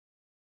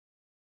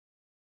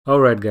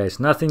Alright guys,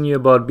 nothing new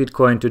about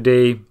Bitcoin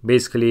today.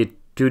 Basically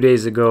 2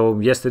 days ago,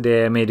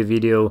 yesterday I made a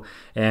video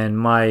and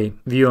my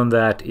view on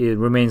that, it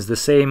remains the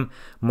same.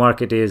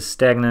 Market is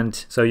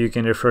stagnant, so you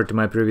can refer to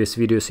my previous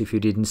videos if you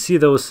didn't see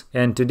those.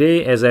 And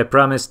today, as I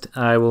promised,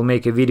 I will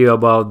make a video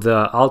about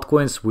the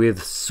altcoins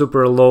with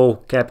super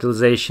low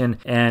capitalization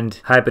and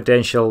high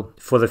potential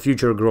for the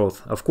future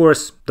growth. Of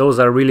course, those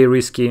are really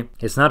risky.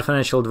 It's not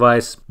financial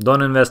advice.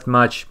 Don't invest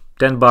much.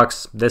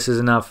 $10, this is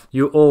enough.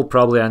 You all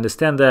probably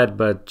understand that,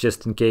 but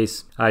just in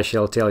case, I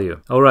shall tell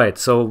you. Alright,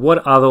 so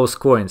what are those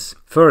coins?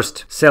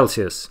 First,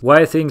 Celsius. Why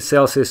I think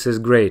Celsius is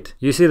great?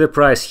 You see the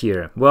price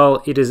here.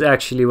 Well, it is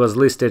actually was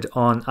listed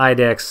on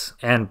IDEX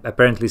and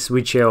apparently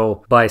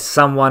Switch.io by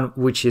someone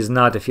which is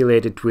not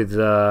affiliated with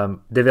the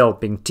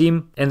developing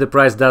team, and the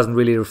price doesn't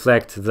really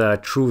reflect the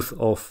truth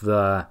of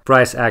the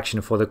price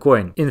action for the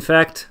coin. In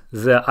fact,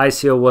 the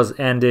ICO was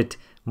ended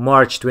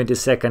March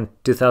 22nd,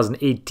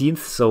 2018,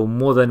 so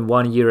more than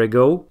 1 year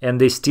ago,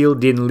 and they still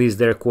didn't list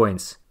their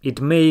coins.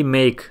 It may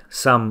make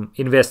some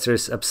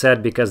investors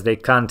upset because they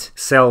can't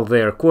sell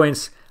their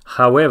coins.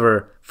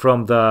 However,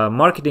 from the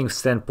marketing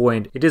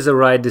standpoint, it is a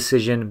right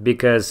decision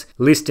because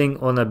listing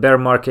on a bear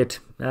market,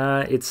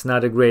 it's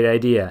not a great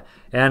idea.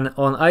 And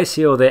on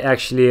ICO, they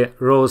actually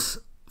rose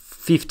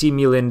 $50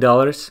 million.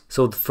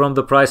 So from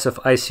the price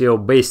of ICO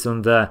based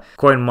on the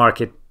coin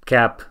market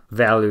cap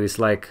value is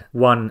like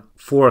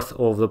 1/4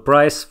 of the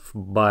price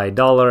by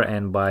dollar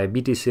and by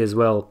BTC as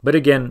well. But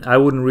again, I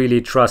wouldn't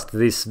really trust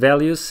these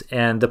values,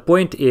 and the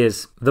point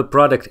is the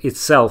product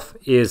itself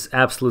is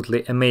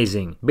absolutely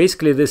amazing.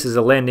 Basically, this is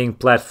a lending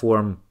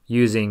platform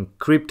using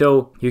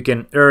crypto. You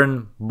can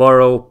earn,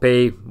 borrow,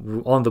 pay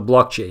on the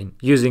blockchain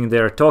using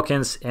their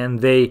tokens, and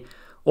they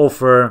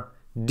offer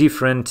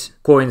different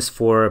coins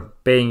for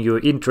paying you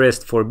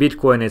interest. For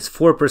Bitcoin it's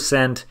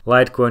 4%,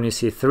 Litecoin you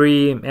see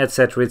 3%,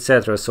 etc,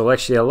 etc. So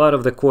actually a lot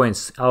of the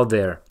coins out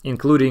there,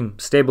 including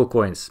stable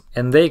coins,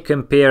 and they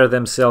compare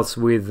themselves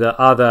with the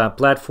other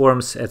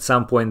platforms. At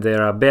some point they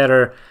are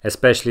better,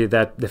 especially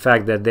that the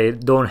fact that they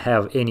don't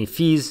have any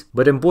fees.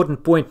 But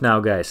important point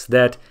now guys,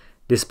 that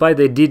despite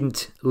they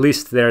didn't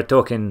list their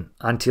token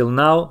until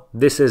now,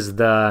 this is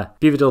the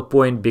pivotal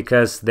point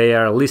because they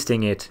are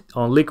listing it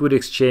on Liquid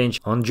Exchange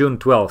on June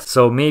 12th.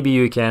 So maybe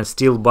you can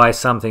still buy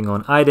something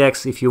on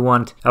IDEX if you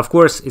want. Of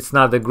course, it's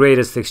not the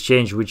greatest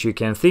exchange which you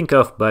can think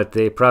of, but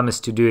they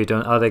promise to do it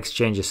on other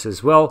exchanges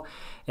as well.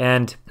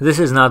 And this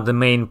is not the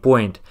main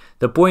point.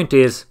 The point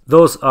is,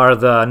 those are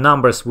the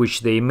numbers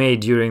which they made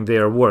during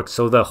their work.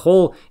 So the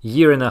whole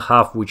year and a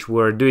half which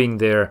were doing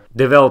their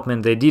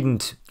development, they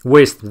didn't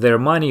waste their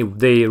money,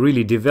 they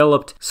really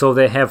developed. So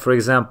they have, for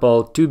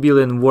example, 2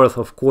 billion worth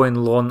of coin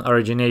loan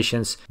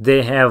originations.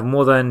 They have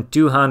more than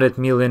 $200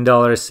 million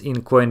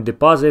in coin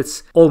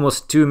deposits,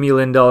 almost $2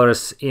 million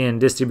in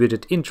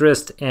distributed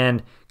interest,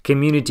 and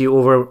community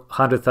over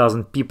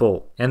 100,000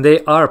 people, and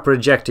they are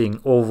projecting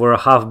over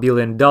 $500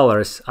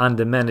 million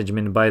under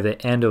management by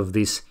the end of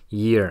this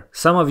year.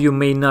 Some of you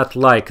may not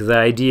like the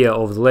idea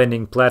of the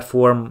lending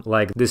platform,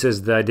 like this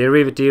is the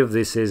derivative,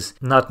 this is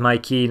not my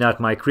key,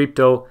 not my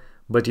crypto.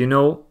 But you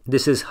know,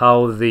 this is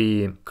how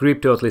the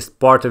crypto, at least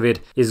part of it,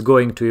 is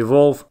going to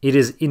evolve. It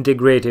is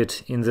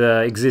integrated in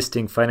the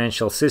existing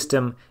financial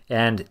system,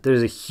 and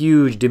there's a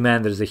huge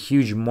demand, there's a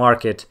huge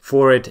market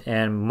for it,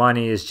 and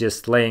money is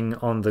just laying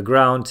on the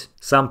ground.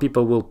 Some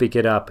people will pick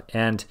it up,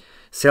 and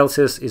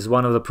Celsius is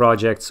one of the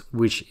projects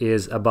which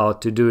is about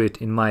to do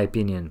it, in my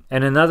opinion.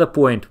 And another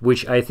point,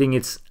 which I think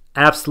it's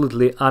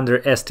absolutely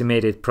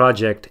underestimated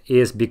project,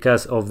 is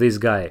because of this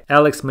guy,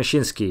 Alex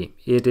Mashinsky.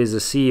 It is the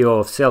CEO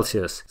of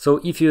Celsius.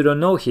 So if you don't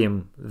know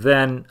him,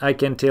 then I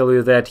can tell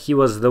you that he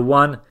was the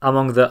one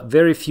among the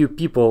very few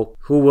people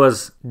who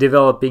was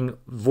developing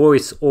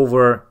voice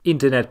over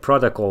internet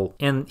protocol,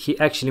 and he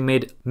actually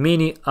made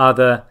many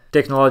other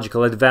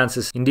technological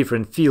advances in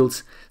different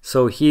fields.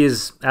 So he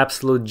is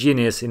absolute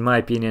genius in my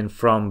opinion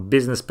from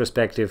business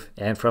perspective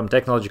and from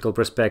technological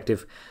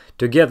perspective.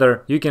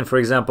 Together, you can, for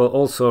example,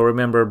 also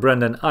remember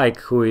Brendan Eich,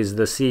 who is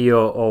the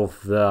CEO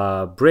of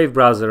the Brave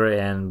browser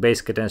and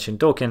Basic Attention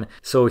Token.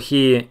 So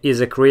he is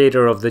a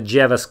creator of the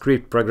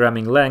JavaScript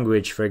programming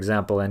language, for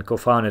example, and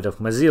co-founder of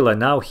Mozilla.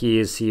 Now he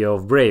is CEO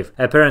of Brave.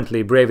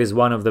 Apparently, Brave is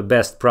one of the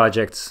best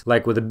projects,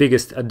 like with the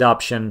biggest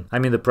adoption. I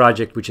mean, the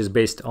project which is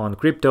based on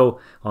crypto,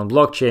 on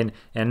blockchain.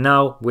 And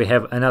now we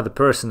have another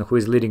person who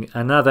is leading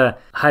another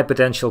high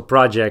potential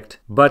project,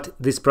 but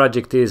this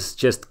project is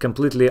just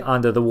completely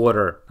under the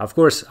water. Of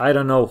course, I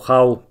don't know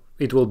how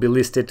it will be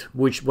listed,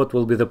 what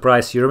will be the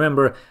price. You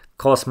remember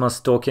Cosmos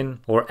token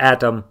or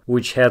Atom,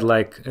 which had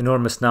like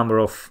enormous number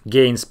of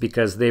gains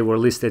because they were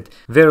listed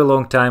very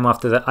long time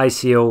after the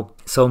ICO.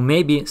 So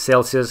maybe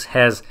Celsius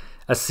has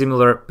a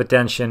similar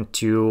potential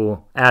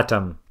to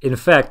Atom. In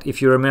fact,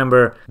 if you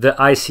remember, the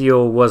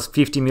ICO was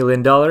 $50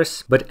 million,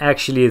 but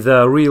actually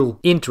the real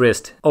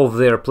interest of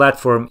their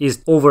platform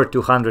is over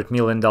 $200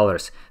 million.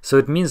 So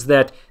it means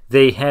that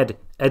they had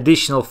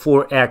additional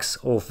 4x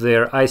of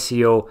their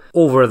ICO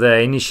over the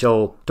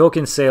initial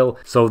token sale.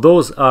 So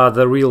those are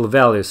the real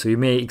values. So you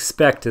may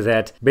expect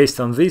that based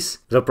on this,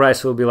 the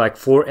price will be like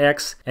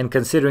 4x, and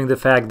considering the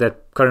fact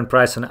that current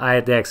price on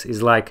IDEX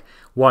is like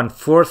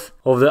 1/4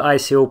 of the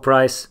ICO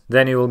price,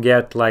 then you will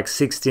get like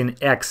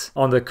 16x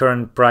on the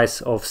current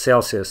price of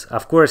Celsius.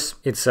 Of course,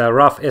 it's a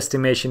rough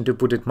estimation, to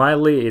put it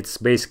mildly. It's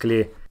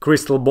basically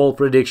crystal ball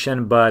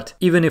prediction, but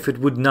even if it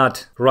would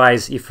not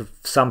rise, if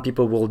some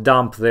people will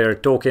dump their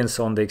tokens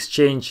on the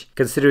exchange,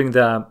 considering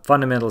the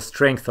fundamental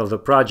strength of the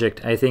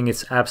project, I think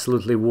it's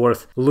absolutely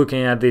worth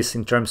looking at this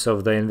in terms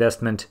of the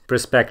investment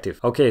perspective.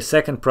 Okay,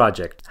 second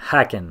project,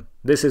 Hacken.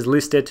 This is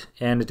listed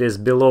and it is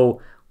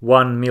below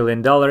 $1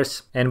 million.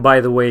 And by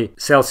the way,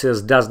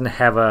 Celsius doesn't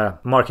have a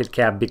market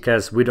cap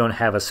because we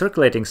don't have a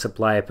circulating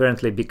supply,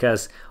 apparently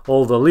because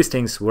all the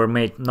listings were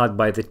made not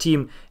by the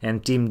team,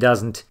 and team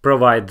doesn't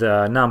provide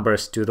the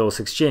numbers to those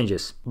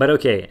exchanges. But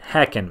okay,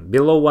 Hacken,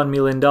 below $1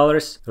 million,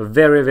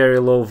 very, very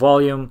low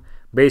volume.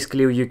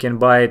 Basically, you can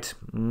buy it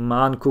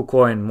on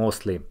KuCoin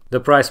mostly. The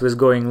price was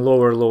going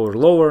lower, lower,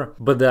 lower,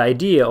 but the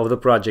idea of the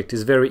project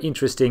is very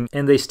interesting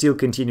and they still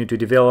continue to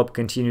develop,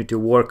 continue to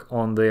work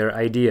on their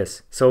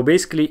ideas. So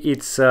basically,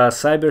 it's a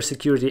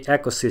cybersecurity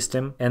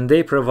ecosystem and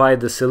they provide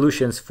the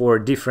solutions for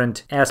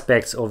different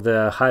aspects of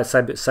the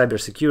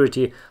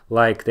cybersecurity,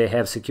 like they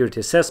have security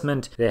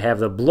assessment, they have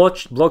the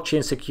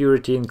blockchain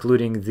security,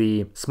 including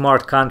the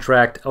smart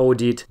contract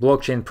audit,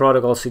 blockchain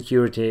protocol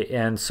security,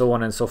 and so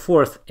on and so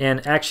forth.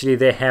 And actually,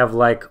 they have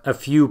like a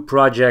few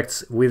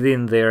projects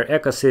within their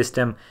ecosystem.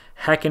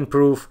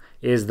 Hackenproof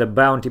is the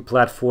bounty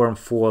platform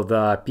for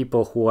the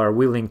people who are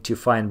willing to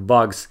find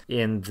bugs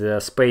in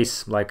the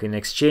space, like in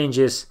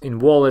exchanges, in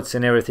wallets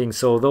and everything.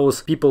 So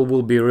those people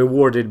will be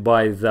rewarded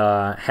by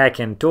the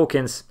Hacken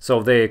tokens.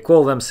 So they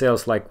call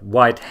themselves like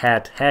white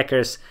hat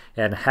hackers,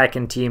 and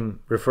Hacken team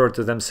refer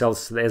to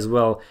themselves as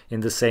well in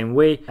the same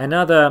way.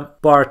 Another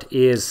part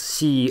is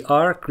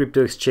CER,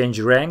 Crypto Exchange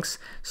Ranks.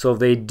 So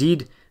they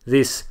did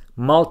this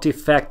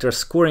multi-factor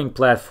scoring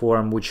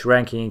platform which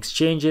ranking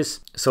exchanges,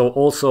 so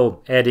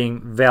also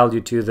adding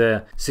value to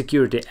the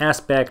security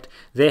aspect.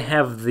 They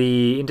have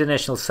the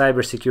International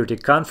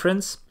Cybersecurity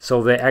Conference,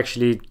 so they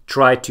actually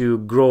try to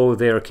grow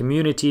their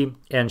community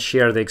and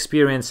share the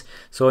experience.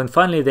 So, and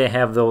finally they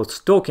have those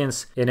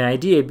tokens. An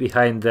idea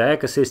behind the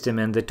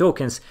ecosystem and the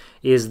tokens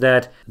is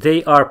that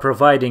they are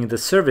providing the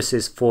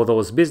services for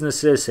those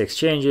businesses,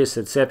 exchanges,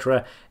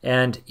 etc.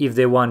 And if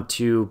they want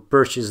to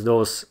purchase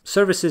those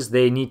services,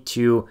 they need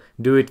to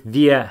do it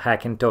via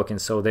Hacken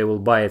tokens. So they will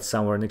buy it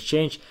somewhere in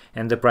exchange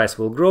and the price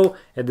will grow.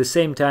 At the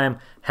same time,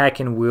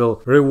 Hacken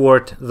will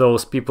reward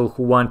those people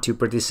who want to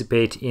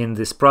participate in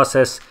this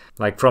process,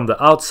 like from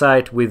the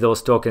outside with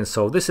those tokens.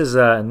 So this is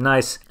a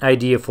nice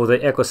idea for the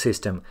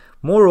ecosystem.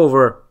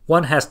 Moreover,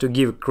 one has to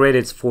give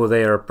credits for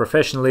their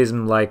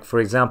professionalism, like for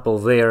example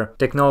their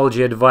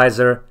technology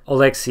advisor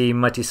Oleksiy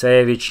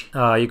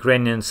Matisayevich,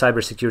 Ukrainian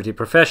cybersecurity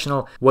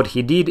professional. What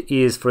he did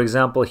is, for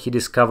example, he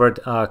discovered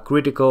a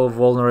critical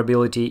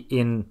vulnerability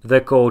in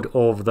the code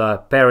of the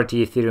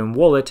Parity Ethereum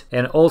wallet,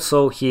 and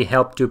also he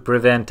helped to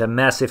prevent a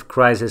massive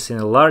crisis in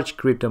a large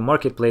crypto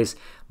marketplace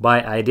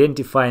by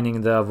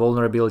identifying the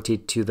vulnerability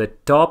to the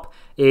top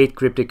 8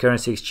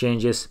 cryptocurrency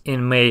exchanges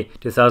in May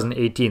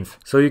 2018.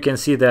 So you can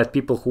see that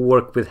people who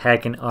work with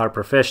Hacken are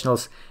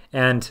professionals,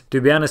 and to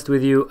be honest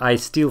with you, I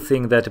still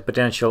think that the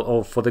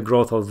potential for the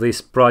growth of this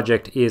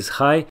project is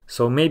high.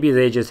 So maybe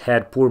they just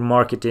had poor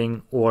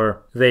marketing,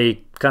 or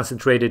they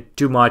concentrated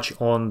too much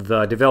on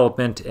the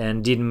development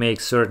and didn't make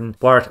certain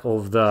part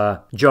of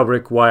the job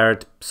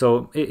required.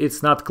 So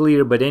it's not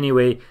clear, but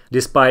anyway,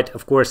 despite,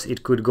 of course,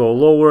 it could go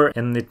lower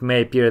and it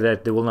may appear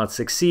that they will not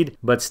succeed,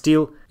 but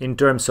still, in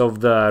terms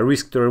of the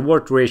risk to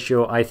reward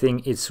ratio, I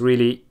think it's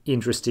really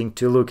interesting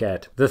to look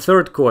at. The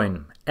third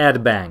coin,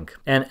 AdBank.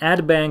 And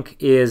AdBank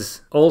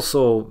is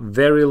also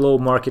very low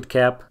market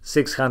cap,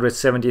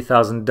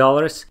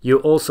 $670,000. You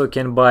also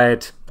can buy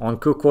it on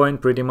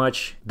KuCoin pretty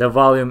much. The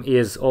volume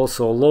is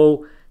also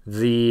low.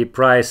 The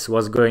price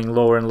was going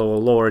lower and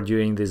lower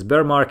during this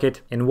bear market.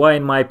 And why,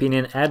 in my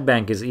opinion,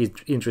 AdBank is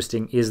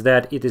interesting is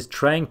that it is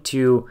trying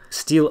to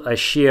steal a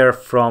share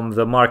from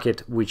the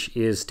market which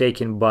is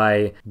taken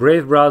by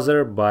Brave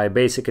browser, by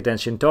basic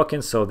attention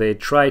tokens. So they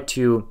try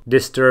to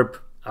disturb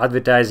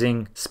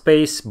advertising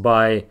space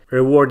by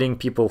rewarding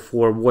people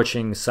for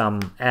watching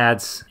some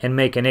ads and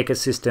make an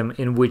ecosystem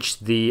in which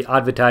the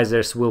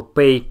advertisers will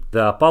pay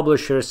the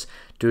publishers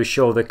to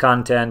show the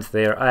content,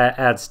 their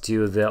ads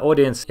to the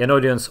audience, and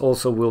audience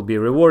also will be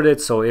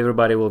rewarded, so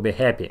everybody will be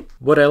happy.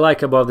 What I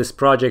like about this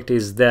project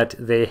is that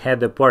they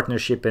had a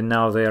partnership and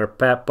now they are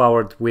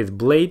powered with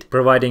Blade,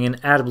 providing an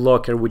ad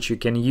blocker which you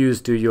can use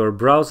to your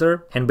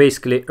browser and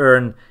basically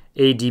earn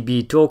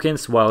ADB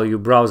tokens while you're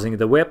browsing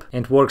the web.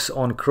 It works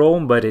on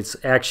Chrome, but it's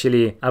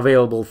actually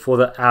available for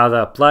the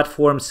other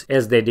platforms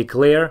as they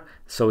declare.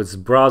 So it's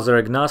browser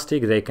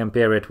agnostic. They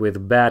compare it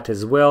with BAT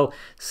as well,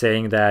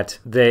 saying that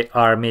they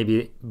are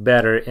maybe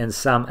better in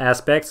some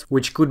aspects,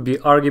 which could be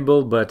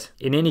arguable, but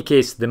in any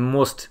case, the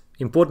most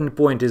important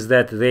point is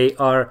that they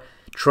are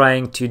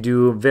trying to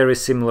do very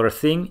similar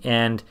thing,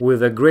 and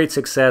with a great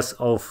success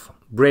of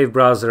Brave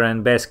browser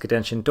and basic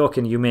attention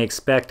token, you may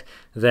expect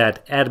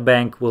that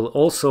AdBank will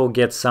also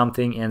get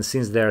something, and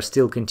since they are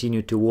still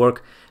continue to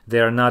work,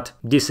 they are not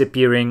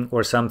disappearing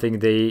or something,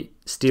 they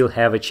still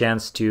have a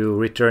chance to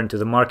return to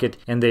the market,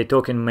 and their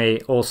token may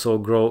also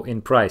grow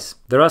in price.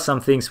 There are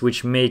some things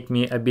which make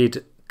me a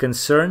bit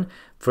concerned.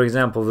 For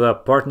example, the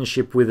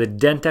partnership with the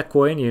Denta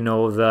coin, you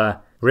know, the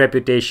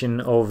reputation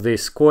of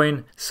this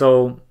coin.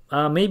 So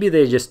maybe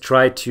they just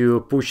try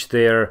to push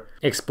their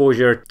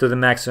exposure to the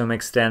maximum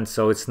extent,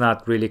 so it's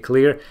not really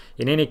clear.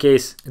 In any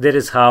case, that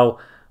is how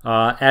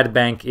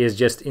AdBank is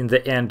just in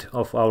the end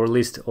of our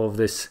list of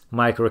this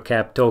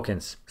microcap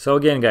tokens. So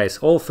again, guys,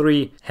 all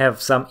three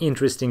have some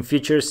interesting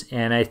features,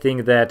 and I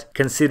think that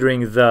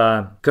considering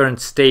the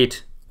current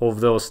state of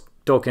those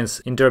tokens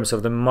in terms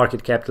of the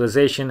market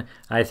capitalization,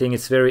 I think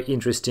it's very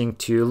interesting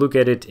to look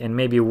at it and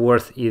maybe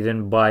worth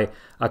even buy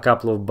a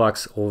couple of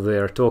bucks of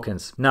their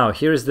tokens. Now,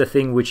 here's the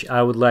thing which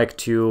I would like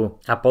to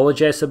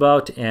apologize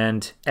about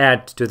and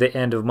add to the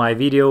end of my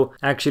video.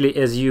 Actually,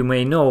 as you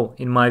may know,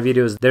 in my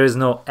videos there is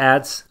no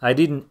ads. I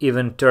didn't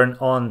even turn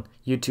on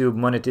YouTube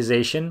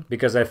monetization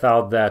because I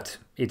thought that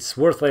it's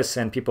worthless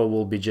and people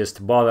will be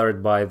just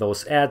bothered by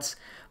those ads.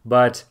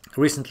 But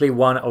recently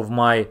one of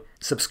my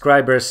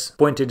subscribers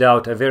pointed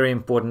out a very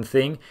important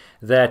thing,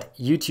 that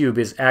YouTube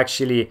is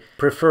actually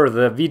prefer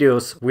the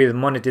videos with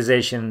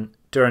monetization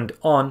turned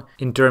on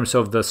in terms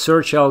of the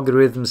search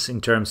algorithms, in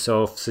terms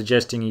of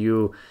suggesting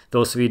you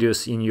those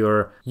videos in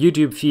your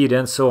YouTube feed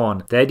and so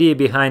on. The idea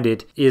behind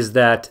it is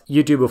that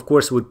YouTube, of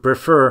course, would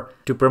prefer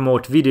to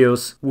promote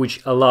videos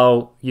which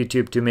allow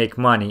YouTube to make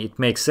money. It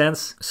makes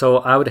sense. So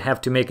I would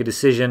have to make a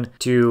decision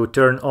to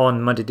turn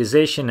on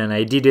monetization, and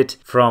I did it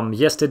from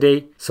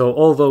yesterday. So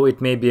although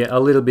it may be a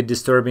little bit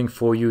disturbing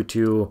for you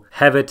to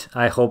have it,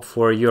 I hope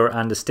for your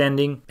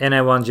understanding. And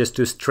I want just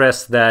to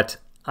stress that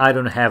I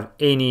don't have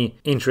any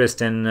interest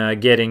in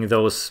getting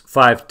those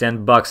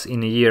 $5-10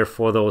 in a year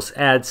for those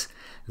ads.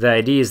 The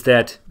idea is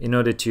that in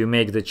order to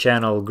make the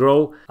channel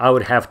grow, I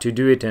would have to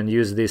do it and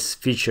use this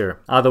feature.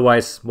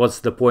 Otherwise,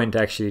 what's the point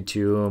actually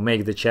to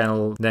make the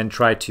channel, then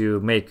try to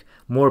make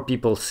more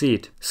people see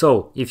it?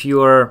 So if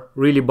you are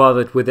really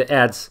bothered with the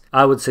ads,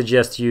 I would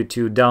suggest you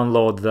to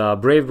download the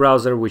Brave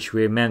browser, which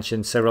we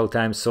mentioned several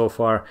times so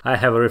far. I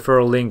have a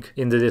referral link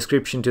in the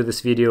description to this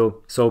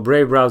video. So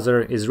Brave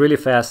browser is really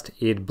fast.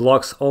 It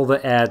blocks all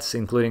the ads,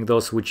 including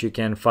those which you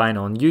can find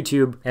on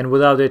YouTube, and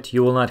without it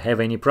you will not have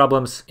any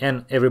problems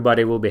and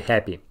everybody will be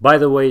happy. By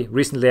the way,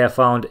 recently I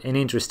found an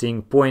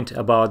interesting point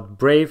about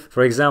Brave.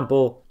 For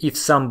example, if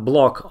some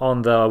block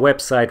on the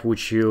website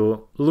which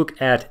you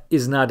look at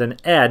is not an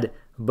ad,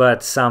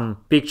 but some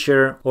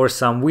picture or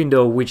some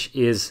window which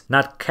is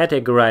not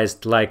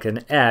categorized like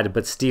an ad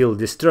but still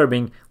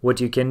disturbing,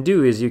 what you can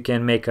do is you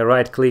can make a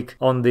right click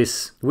on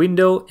this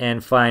window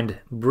and find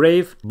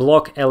Brave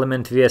block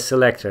element via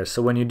selector.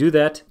 So when you do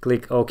that,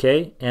 click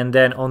OK, and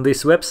then on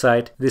this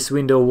website this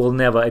window will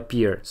never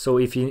appear. So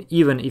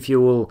even if you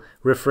will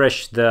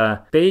refresh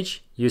the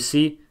page, you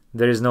see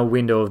there is no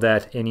window of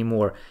that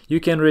anymore. You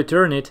can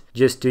return it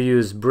just to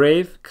use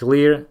Brave,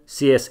 clear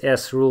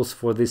CSS rules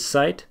for this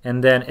site,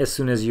 and then as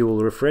soon as you will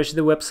refresh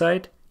the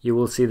website, you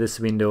will see this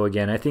window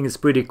again. I think it's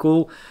pretty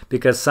cool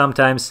because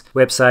sometimes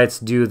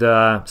websites do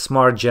the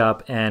smart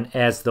job and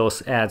adds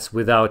those ads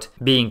without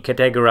being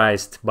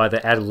categorized by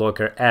the ad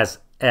blocker as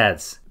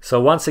ads. So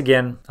once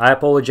again, I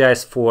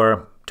apologize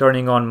for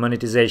turning on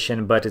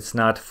monetization, but it's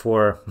not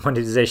for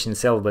monetization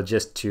itself, but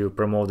just to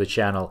promote the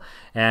channel.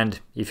 And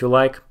if you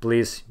like,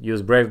 please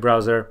use Brave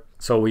browser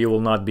so you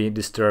will not be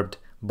disturbed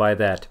by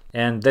that.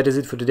 And that is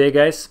it for today,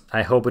 guys.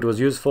 I hope it was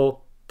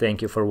useful.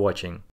 Thank you for watching.